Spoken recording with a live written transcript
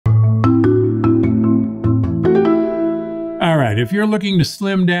right, if you're looking to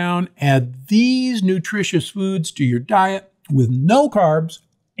slim down, add these nutritious foods to your diet with no carbs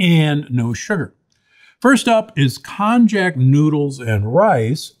and no sugar. First up is konjac noodles and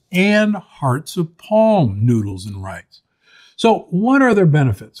rice and hearts of palm noodles and rice. So what are their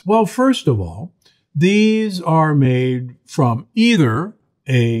benefits? Well, first of all, these are made from either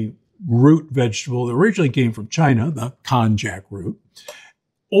a root vegetable that originally came from China, the konjac root,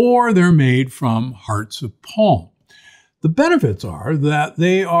 or they're made from hearts of palm. The benefits are that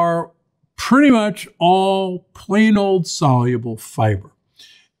they are pretty much all plain old soluble fiber.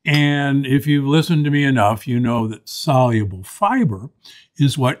 And if you've listened to me enough, you know that soluble fiber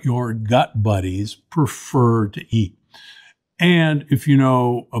is what your gut buddies prefer to eat. And if you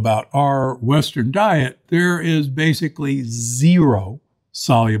know about our Western diet, there is basically zero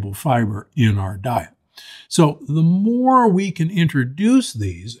soluble fiber in our diet. So the more we can introduce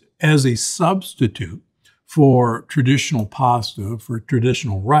these as a substitute for traditional pasta, for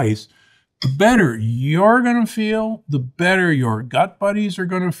traditional rice, the better you're going to feel, the better your gut buddies are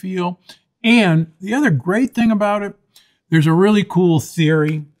going to feel. And the other great thing about it, there's a really cool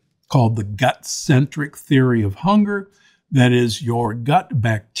theory called the gut-centric theory of hunger. That is, your gut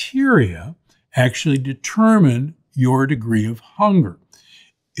bacteria actually determine your degree of hunger.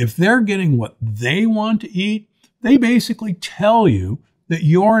 If they're getting what they want to eat, they basically tell you that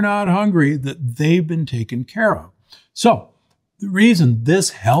you're not hungry, that they've been taken care of. So the reason this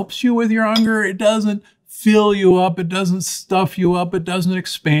helps you with your hunger, it doesn't fill you up, it doesn't stuff you up, it doesn't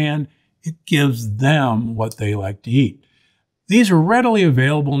expand. It gives them what they like to eat. These are readily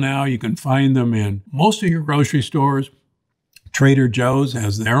available now. You can find them in most of your grocery stores. Trader Joe's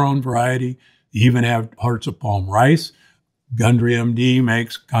has their own variety. They even have hearts of palm rice. Gundry MD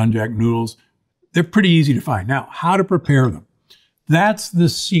makes konjac noodles. They're pretty easy to find. Now, how to prepare them? That's the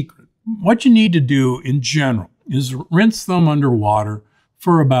secret. What you need to do in general is rinse them under water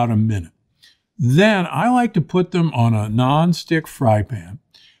for about a minute. Then I like to put them on a non-stick fry pan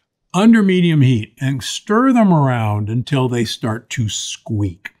under medium heat and stir them around until they start to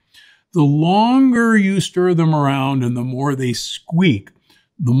squeak. The longer you stir them around and the more they squeak,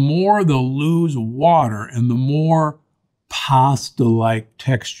 the more they'll lose water and the more pasta-like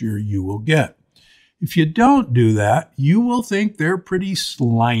texture you will get. If you don't do that, you will think they're pretty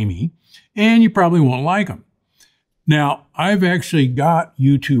slimy and you probably won't like them. Now, I've actually got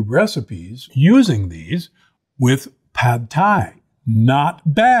YouTube recipes using these with pad thai,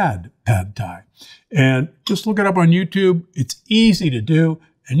 not bad pad thai. And just look it up on YouTube. It's easy to do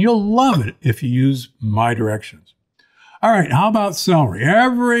and you'll love it if you use my directions. All right, how about celery?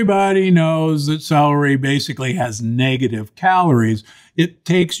 Everybody knows that celery basically has negative calories. It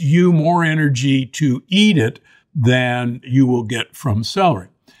takes you more energy to eat it than you will get from celery.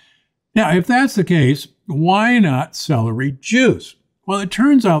 Now, if that's the case, why not celery juice? Well, it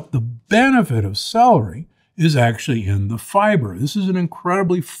turns out the benefit of celery is actually in the fiber. This is an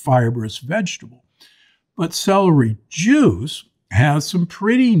incredibly fibrous vegetable. But celery juice has some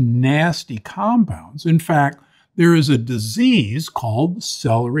pretty nasty compounds. In fact, there is a disease called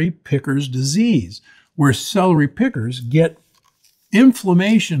celery picker's disease, where celery pickers get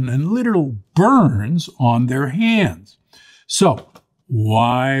inflammation and literal burns on their hands. So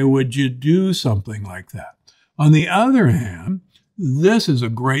why would you do something like that? On the other hand, this is a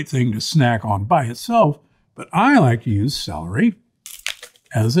great thing to snack on by itself, but I like to use celery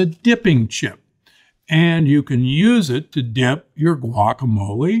as a dipping chip. And you can use it to dip your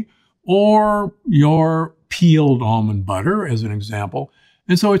guacamole or your peeled almond butter, as an example.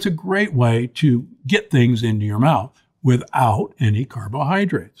 And so it's a great way to get things into your mouth without any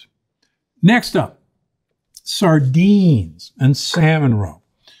carbohydrates. Next up, sardines and salmon roe.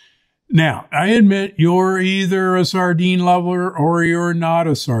 Now, I admit you're either a sardine lover or you're not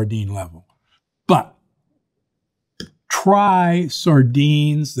a sardine lover. But try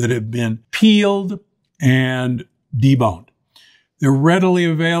sardines that have been peeled and deboned. They're readily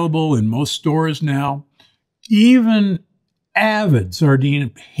available in most stores now. Even avid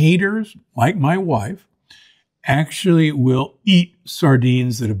sardine haters, like my wife, actually will eat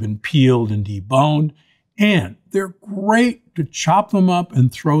sardines that have been peeled and deboned, and they're great to chop them up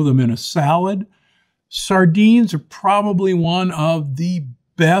and throw them in a salad. Sardines are probably one of the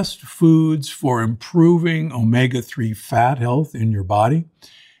best foods for improving omega-3 fat health in your body.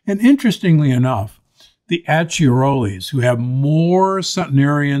 And interestingly enough, the Acciarolis, who have more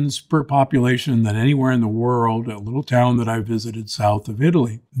centenarians per population than anywhere in the world, a little town that I visited south of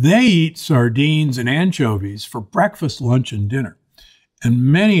Italy, they eat sardines and anchovies for breakfast, lunch, and dinner. And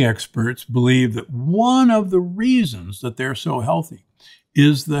many experts believe that one of the reasons that they're so healthy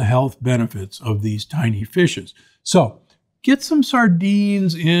is the health benefits of these tiny fishes. So get some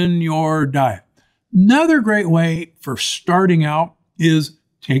sardines in your diet. Another great way for starting out is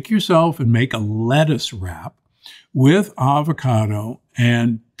take yourself and make a lettuce wrap with avocado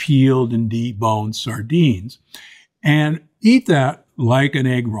and peeled and deboned sardines and eat that like an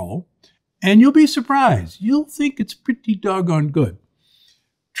egg roll. And you'll be surprised. You'll think it's pretty doggone good.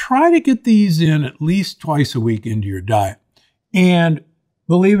 Try to get these in at least twice a week into your diet. And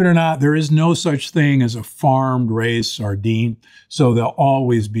believe it or not, there is no such thing as a farmed raised sardine, so they'll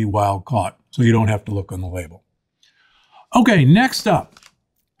always be wild caught, so you don't have to look on the label. Okay, next up,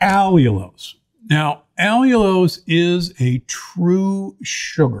 allulose. Now, allulose is a true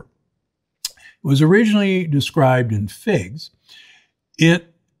sugar. It was originally described in figs.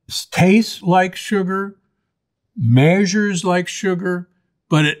 It tastes like sugar, measures like sugar,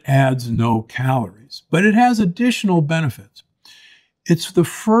 but it adds no calories. But it has additional benefits. It's the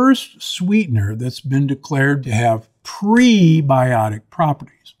first sweetener that's been declared to have prebiotic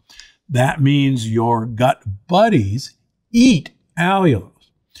properties. That means your gut buddies eat allulose.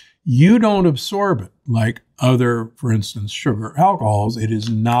 You don't absorb it like other, for instance, sugar alcohols. It is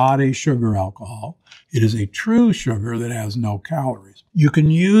not a sugar alcohol. It is a true sugar that has no calories. You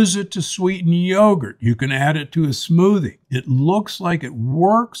can use it to sweeten yogurt. You can add it to a smoothie. It looks like it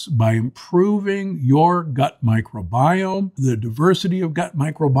works by improving your gut microbiome, the diversity of gut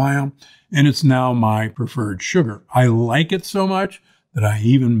microbiome, and it's now my preferred sugar. I like it so much that I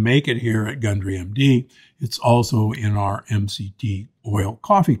even make it here at Gundry MD. It's also in our MCT oil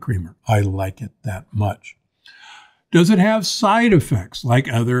coffee creamer. I like it that much. Does it have side effects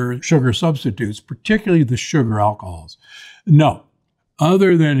like other sugar substitutes, particularly the sugar alcohols? No,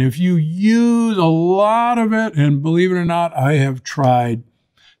 other than if you use a lot of it, and believe it or not, I have tried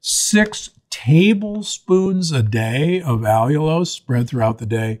 6 tablespoons a day of allulose spread throughout the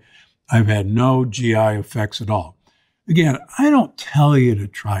day. I've had no GI effects at all. Again, I don't tell you to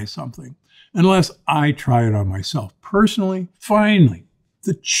try something unless I try it on myself personally. Finally,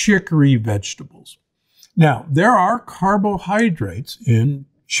 the chicory vegetables. Now, there are carbohydrates in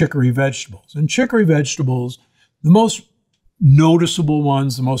chicory vegetables. And chicory vegetables, the most noticeable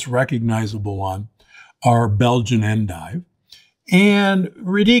ones, the most recognizable one, are Belgian endive and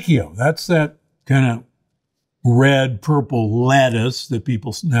radicchio. That's that kind of red, purple lettuce that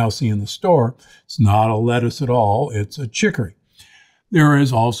people now see in the store. It's not a lettuce at all. It's a chicory. There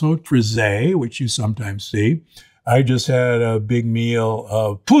is also frisée, which you sometimes see. I just had a big meal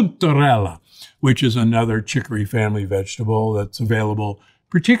of puntarella, which is another chicory family vegetable that's available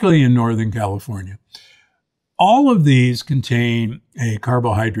particularly in Northern California. All of these contain a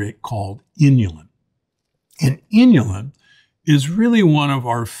carbohydrate called inulin. And inulin is really one of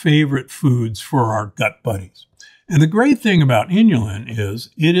our favorite foods for our gut buddies. And the great thing about inulin is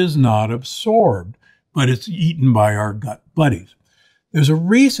it is not absorbed, but it's eaten by our gut buddies. There's a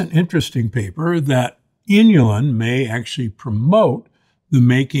recent interesting paper that inulin may actually promote the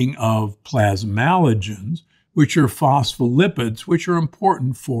making of plasmalogens, which are phospholipids, which are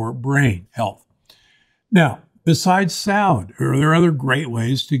important for brain health. Now, besides salad, are there other great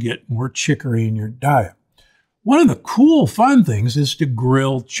ways to get more chicory in your diet? One of the cool, fun things is to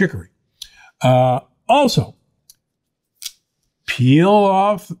grill chicory. Also, peel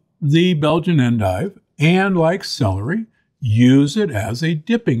off the Belgian endive and, like celery, use it as a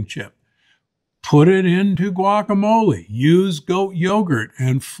dipping chip. Put it into guacamole. Use goat yogurt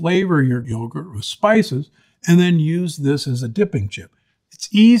and flavor your yogurt with spices, and then use this as a dipping chip. It's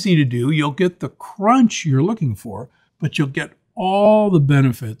easy to do. You'll get the crunch you're looking for, but you'll get all the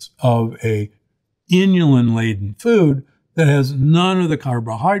benefits of a inulin-laden food that has none of the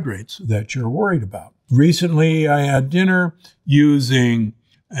carbohydrates that you're worried about. Recently, I had dinner using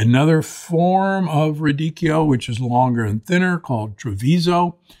another form of radicchio, which is longer and thinner, called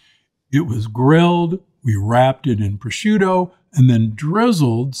Treviso. It was grilled. We wrapped it in prosciutto and then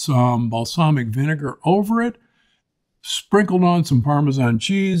drizzled some balsamic vinegar over it, sprinkled on some Parmesan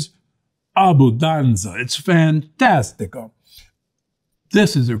cheese. Abbondanza. It's fantastico.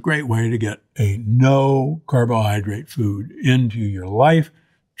 This is a great way to get a no carbohydrate food into your life.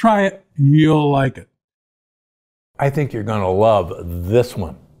 Try it. You'll like it. I think you're going to love this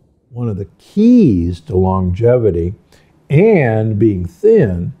one. One of the keys to longevity and being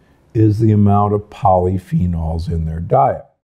thin is the amount of polyphenols in their diet.